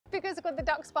because I've got the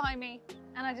ducks behind me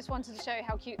and I just wanted to show you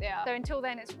how cute they are. So until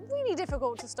then, it's really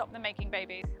difficult to stop them making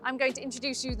babies. I'm going to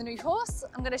introduce you the new horse.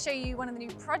 I'm going to show you one of the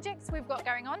new projects we've got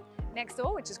going on next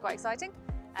door, which is quite exciting,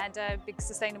 and a big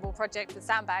sustainable project with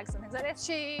sandbags and things like this.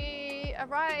 She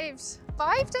arrived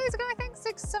 5 days ago, I think,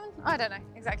 6, 7, I don't know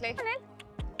exactly. Come in.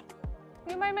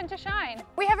 Your moment to shine.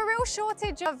 We have a real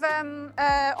shortage of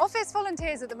office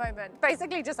volunteers at the moment.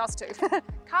 Basically just us two.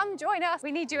 Come join us.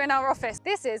 We need you in our office.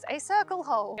 This is a circle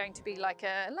hole. Going to be like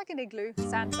an igloo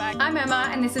sandbag. I'm Emma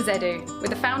and this is Edu. We're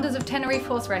the founders of Tenerife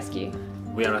Horse Rescue.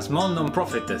 We are a small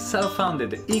non-profit,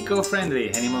 self-founded, eco-friendly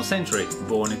animal sanctuary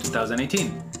born in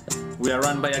 2018. We are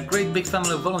run by a great big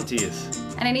family of volunteers.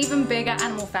 And an even bigger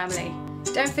animal family.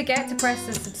 Don't forget to press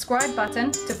the subscribe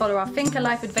button to follow our finca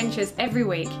life adventures every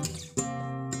week.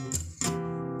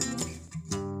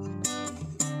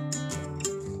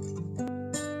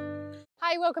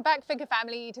 Hi, welcome back, Finca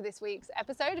family, to this week's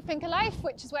episode of Finca Life,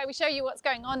 which is where we show you what's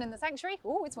going on in the sanctuary.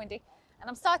 Oh, it's windy. And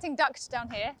I'm starting ducked down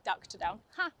here. Ducked down.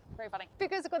 Ha, very funny.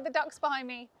 Because I've got the ducks behind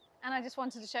me and I just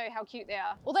wanted to show you how cute they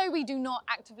are. Although we do not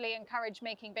actively encourage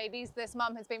making babies, this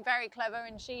mum has been very clever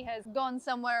and she has gone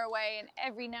somewhere away, and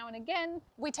every now and again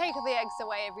we take the eggs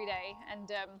away every day, and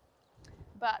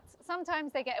but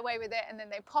sometimes they get away with it and then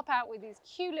they pop out with these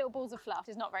cute little balls of fluff.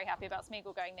 She's not very happy about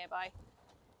Smeagol going nearby.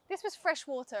 This was fresh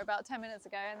water about 10 minutes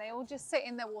ago and they all just sit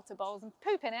in their water bowls and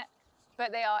poop in it,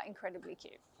 but they are incredibly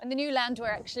cute. And the new land, we're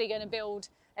actually going to build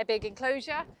a big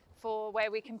enclosure for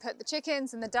where we can put the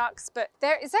chickens and the ducks, but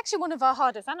it's actually one of our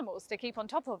hardest animals to keep on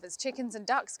top of is chickens and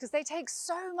ducks, because they take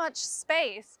so much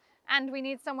space and we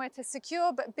need somewhere to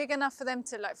secure but big enough for them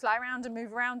to like fly around and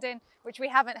move around in, which we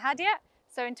haven't had yet.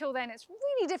 So until then, it's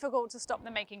really difficult to stop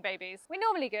them making babies. We're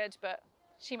normally good, but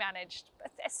she managed.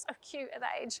 But they're so cute at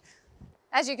that age.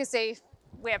 As you can see,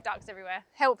 we have ducks everywhere,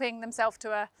 helping themselves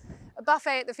to a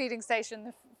buffet at the feeding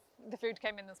station. The food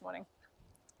came in this morning.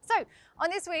 So on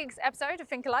this week's episode of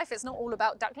Finca Life, it's not all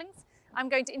about ducklings. I'm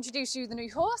going to introduce you the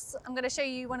new horse. I'm going to show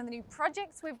you one of the new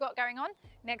projects we've got going on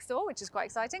next door, which is quite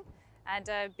exciting, and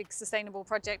a big sustainable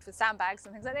project with sandbags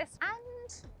and things like this.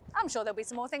 And I'm sure there'll be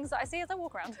some more things that I see as I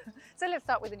walk around. So let's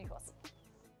start with the new horse.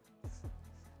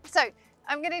 So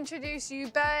I'm going to introduce you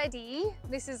Birdie.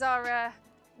 This is our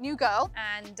new girl,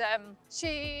 and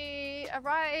she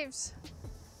arrived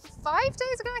 5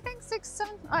 days ago, I think, 6,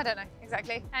 7, I don't know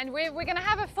exactly. And we're going to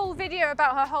have a full video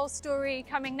about her whole story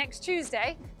coming next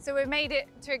Tuesday. So we made it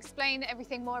to explain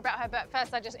everything more about her, but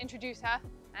first I just introduce her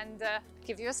and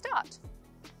give you a start.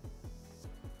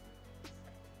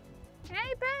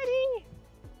 Hey Birdie!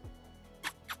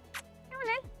 Come on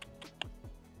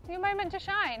in. Your moment to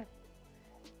shine.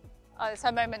 Oh, it's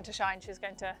her moment to shine. She's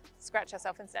going to scratch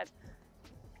herself instead.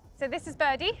 So this is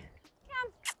Birdie,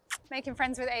 making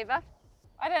friends with Ava.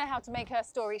 I don't know how to make her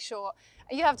story short.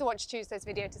 You have to watch Tuesday's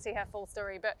video to see her full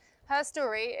story, but her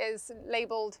story is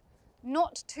labelled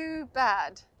not too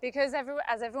bad, because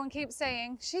as everyone keeps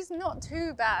saying, she's not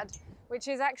too bad, which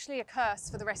is actually a curse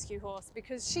for the rescue horse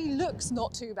because she looks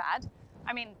not too bad.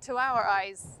 I mean, to our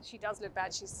eyes, she does look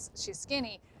bad. She's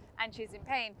skinny and she's in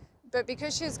pain. But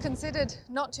because she's considered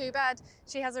not too bad,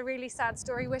 she has a really sad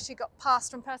story where she got passed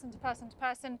from person to person to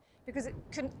person because it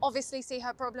couldn't obviously see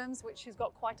her problems, which she's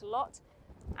got quite a lot,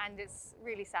 and it's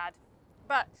really sad.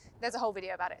 But there's a whole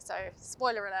video about it, so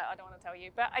spoiler alert, I don't want to tell you.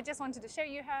 But I just wanted to show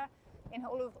you her in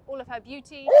all of her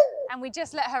beauty, and we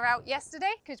just let her out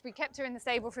yesterday because we kept her in the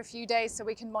stable for a few days so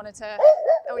we can monitor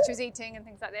what she was eating and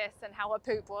things like this and how her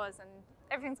poop was, and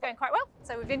everything's going quite well.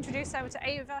 So we've introduced her to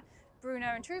Ava, Bruno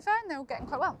and Trufa, and they're all getting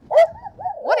quite well.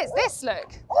 What is this,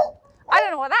 look? I don't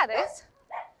know what that is.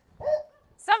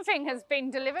 Something has been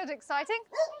delivered exciting.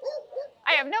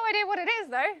 I have no idea what it is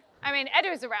though. I mean,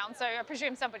 Edu's around, so I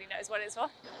presume somebody knows what it's for.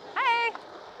 Hey!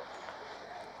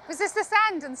 Was this the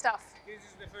sand and stuff? This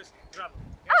is the first drop.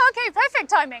 Oh, okay, perfect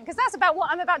timing, because that's about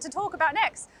what I'm about to talk about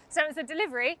next. So it's a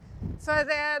delivery for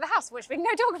the house, which we can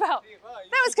go talk about.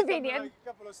 That was convenient.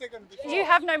 You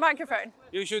have no microphone.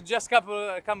 You should just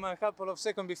come a couple of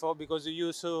seconds before, because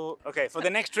you so okay for the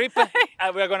next trip.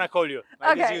 We are gonna call you.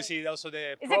 Maybe Okay. you see also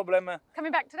the Is problem.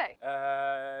 Coming back today?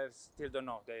 Still don't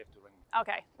know. They have to ring.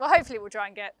 Okay, well hopefully we'll try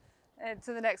and get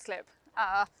to the next clip.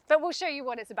 But we'll show you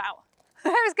what it's about. It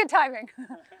was good timing,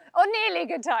 or nearly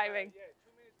good timing.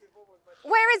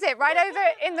 Where is it? Right over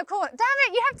in the corner. Damn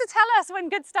it, you have to tell us when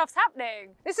good stuff's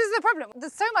happening. This is the problem.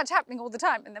 There's so much happening all the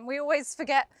time, and then we always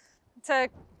forget to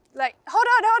like, hold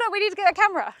on, we need to get a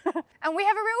camera. And we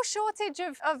have a real shortage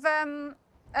of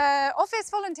office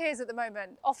volunteers at the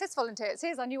moment. Office volunteers,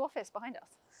 here's our new office behind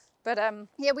us. But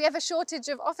yeah, we have a shortage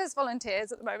of office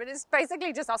volunteers at the moment. It's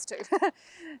basically just us two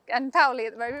and Pauli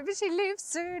at the moment, but she leaves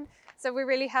soon. So we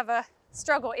really have a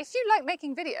struggle. If you like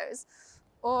making videos,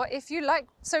 or if you like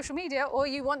social media, or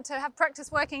you want to have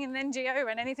practice working in an NGO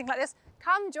and anything like this,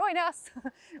 come join us.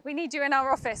 We need you in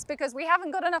our office because we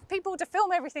haven't got enough people to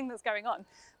film everything that's going on.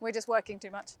 We're just working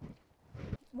too much.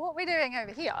 What we're doing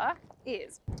over here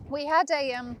is we had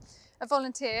a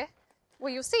volunteer.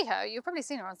 Well, you'll see her. You've probably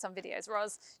seen her on some videos.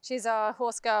 Roz, she's our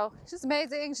horse girl. She's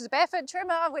amazing. She's a barefoot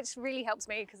trimmer, which really helps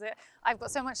me because I've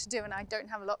got so much to do and I don't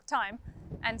have a lot of time.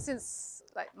 And since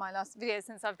like my last video,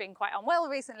 since I've been quite unwell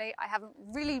recently,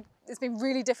 it's been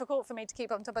really difficult for me to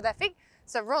keep on top of their feet.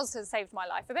 So Roz has saved my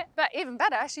life a bit. But even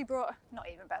better, not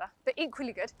even better, but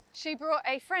equally good, she brought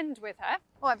a friend with her.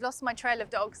 Oh, I've lost my trail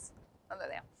of dogs. Oh, there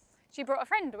they are. She brought a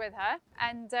friend with her,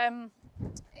 and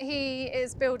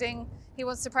he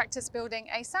wants to practice building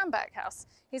a sandbag house.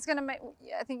 He's going to make,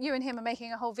 I think you and him are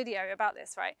making a whole video about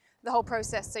this, right? The whole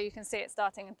process so you can see it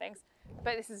starting and things.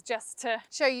 But this is just to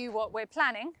show you what we're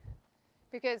planning,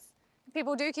 because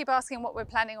people do keep asking what we're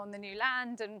planning on the new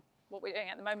land and what we're doing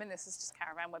at the moment. This is just a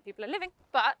caravan where people are living.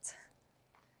 But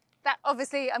that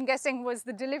obviously, I'm guessing, was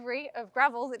the delivery of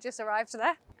gravel that just arrived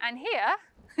there. And here,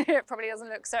 it probably doesn't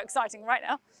look so exciting right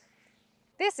now.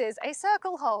 This is a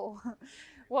circle hole.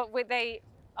 What they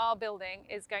are building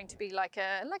is going to be like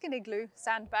an igloo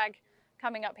sandbag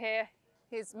coming up here.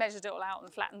 He's measured it all out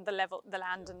and flattened the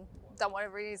land and done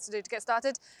whatever he needs to do to get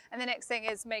started. And the next thing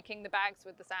is making the bags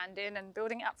with the sand in and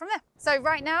building it up from there. So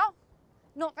right now,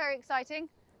 not very exciting,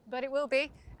 but it will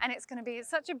be. And it's going to be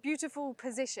such a beautiful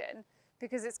position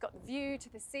because it's got the view to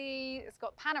the sea. It's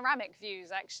got panoramic views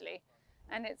actually.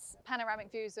 And it's panoramic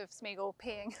views of Smeagol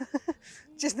peeing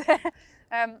just there.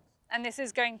 And this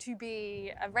is going to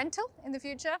be a rental in the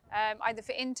future, either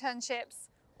for internships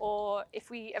or if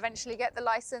we eventually get the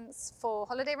license for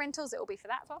holiday rentals, it will be for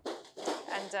that as well.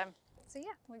 And so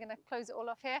yeah, we're going to close it all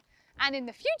off here. And in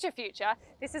the future,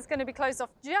 this is going to be closed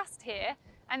off just here.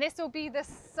 And this will be the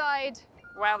side,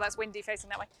 wow, that's windy facing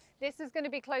that way. This is going to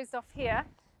be closed off here.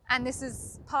 And this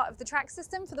is part of the track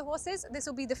system for the horses. This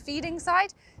will be the feeding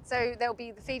side. So there'll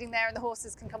be the feeding there and the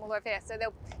horses can come all over here. So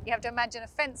you have to imagine a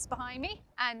fence behind me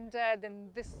and then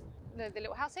the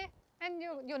little house here. And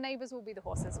your neighbours will be the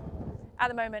horses. At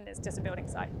the moment, it's just a building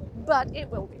site, but it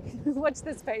will be. Watch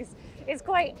this space. It's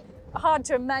quite hard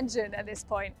to imagine at this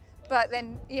point. But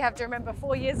then you have to remember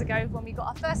 4 years ago when we got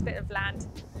our first bit of land,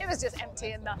 it was just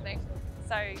empty and nothing.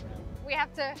 So we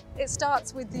have to, it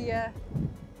starts with the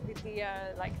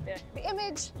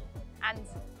image and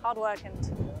hard work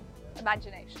and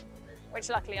imagination, which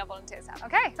luckily our volunteers have.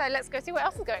 Okay, so let's go see what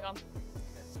else is going on.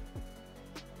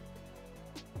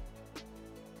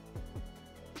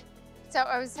 So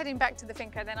I was heading back to the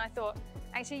finca, then I thought,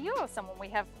 actually you're someone we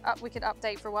could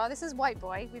update for a while. This is White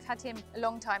Boy. We've had him a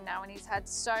long time now and he's had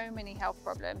so many health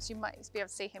problems. You might be able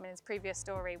to see him in his previous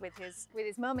story with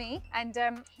his mummy. And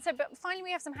but finally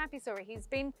we have some happy story. He's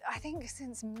been, I think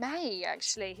since May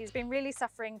actually, he's been really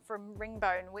suffering from ring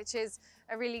bone, which is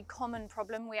a really common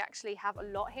problem. We actually have a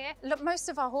lot here. Look, most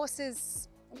of our horses,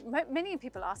 many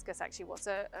people ask us actually what's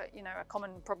a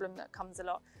common problem that comes a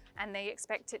lot, and they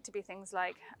expect it to be things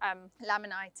like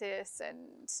laminitis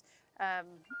and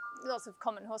lots of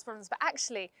common horse problems. But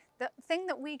actually, the thing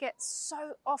that we get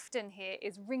so often here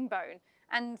is ring bone.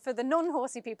 And for the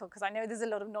non-horsey people, because I know there's a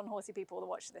lot of non-horsey people that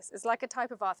watch this, it's like a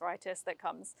type of arthritis that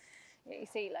comes. You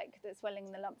see like the swelling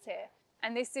in the lumps here.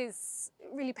 And this is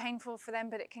really painful for them,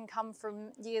 but it can come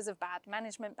from years of bad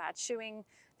management, bad shoeing,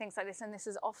 things like this. And this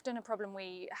is often a problem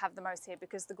we have the most here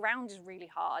because the ground is really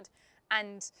hard.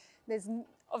 And there's,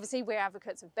 obviously we're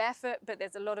advocates of barefoot, but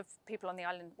there's a lot of people on the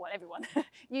island, well, everyone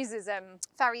uses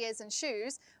farriers and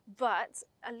shoes, but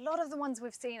a lot of the ones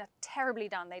we've seen are terribly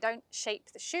done. They don't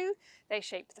shape the shoe, they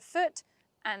shape the foot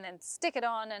and then stick it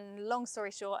on. And long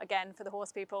story short, again, for the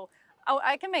horse people,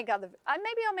 I can make maybe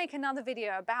I'll make another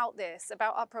video about this,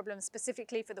 about our problems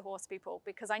specifically for the horse people,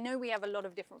 because I know we have a lot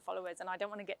of different followers and I don't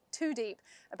want to get too deep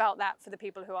about that for the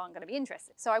people who aren't going to be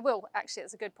interested. So I will, actually,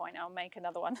 it's a good point. I'll make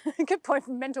another one, a good point,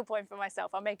 mental point for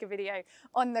myself. I'll make a video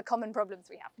on the common problems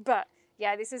we have. But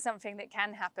yeah, this is something that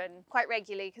can happen quite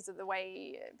regularly because of the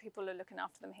way people are looking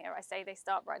after them here. I say they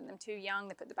start riding them too young,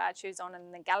 they put the bad shoes on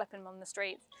and they gallop them on the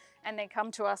streets and they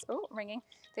come to us, oh, ringing,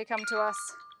 they come to us.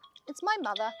 It's my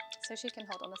mother, so she can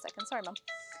hold on a second. Sorry,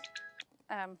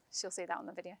 Mum. She'll see that on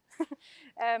the video.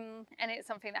 And it's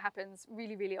something that happens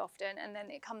really, really often, and then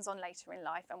it comes on later in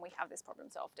life, and we have this problem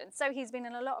so often. So he's been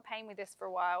in a lot of pain with this for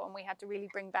a while, and we had to really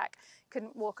bring back,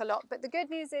 couldn't walk a lot. But the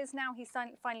good news is now he's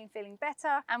finally feeling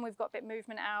better, and we've got a bit of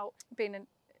movement out, been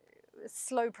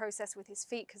slow process with his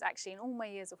feet, because actually in all my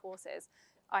years of horses,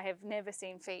 I have never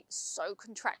seen feet so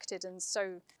contracted and so,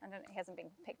 I don't know, he hasn't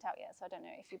been picked out yet, so I don't know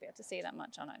if you'll be able to see that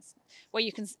much on us. Well,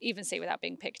 you can even see without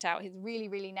being picked out. He's really,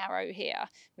 really narrow here,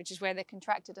 which is where they're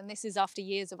contracted. And this is after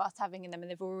years of us having them,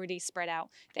 and they've already spread out.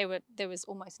 There was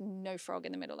almost no frog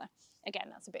in the middle there. Again,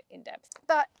 that's a bit in depth.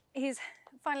 But he's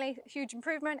finally a huge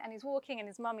improvement, and he's walking, and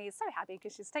his mummy is so happy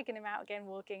because she's taken him out again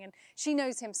walking, and she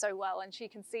knows him so well, and she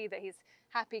can see that he's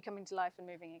happy coming to life and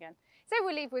moving again. So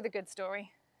we'll leave with a good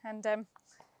story. And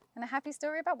a happy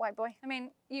story about White Boy. I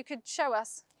mean, you could show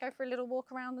us, go for a little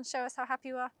walk around and show us how happy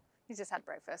you are. He's just had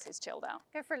breakfast, he's chilled out.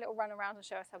 Go for a little run around and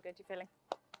show us how good you're feeling.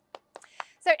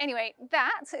 So anyway,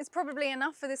 that is probably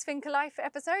enough for this Finca Life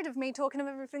episode of me talking of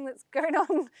everything that's going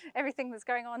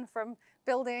on, from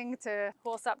building to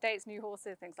horse updates, new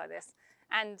horses, things like this.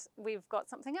 And we've got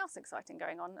something else exciting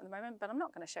going on at the moment, but I'm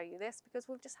not going to show you this because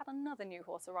we've just had another new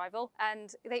horse arrival,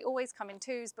 and they always come in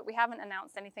twos, but we haven't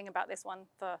announced anything about this one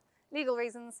for legal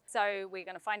reasons. So we're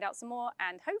going to find out some more,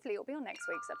 and hopefully it'll be on next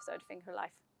week's episode of Finca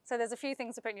Life. So there's a few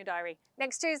things to put in your diary.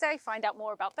 Next Tuesday, find out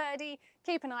more about Birdie,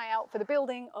 keep an eye out for the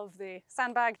building of the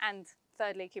sandbag, and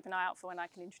thirdly, keep an eye out for when I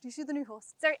can introduce you to the new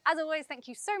horse. So as always, thank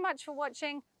you so much for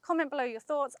watching. Comment below your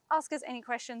thoughts, ask us any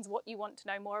questions, what you want to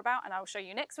know more about, and I will show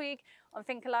you next week on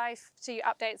Finca Life, show you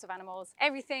updates of animals,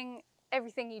 everything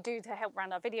you do to help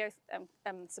round our videos,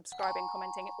 subscribing,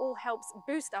 commenting, it all helps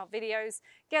boost our videos,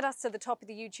 get us to the top of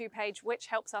the YouTube page, which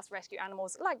helps us rescue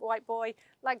animals like White Boy,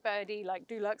 like Birdie, like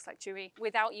DUCKLINGS, like Chewy.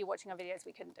 Without you watching our videos,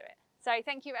 we couldn't do it. So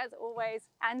thank you as always,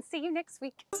 and see you next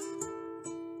week.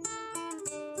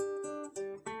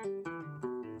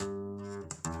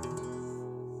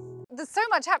 There's so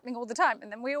much happening all the time,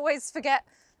 and then we always forget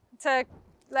to,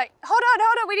 like, hold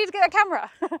on, we need to get a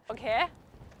camera. Okay.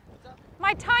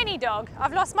 My tiny dog.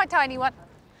 I've lost my tiny one.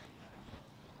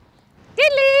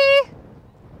 Diddly!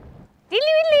 Diddly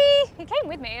diddly! He came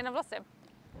with me and I've lost him.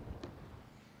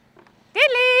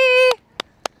 Diddly!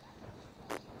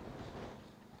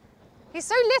 He's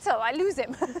so little, I lose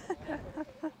him.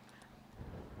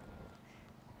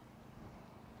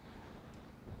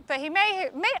 But he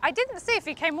may, I didn't see if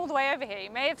he came all the way over here. He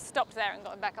may have stopped there and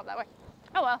gotten back up that way.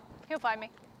 Oh well, he'll find me.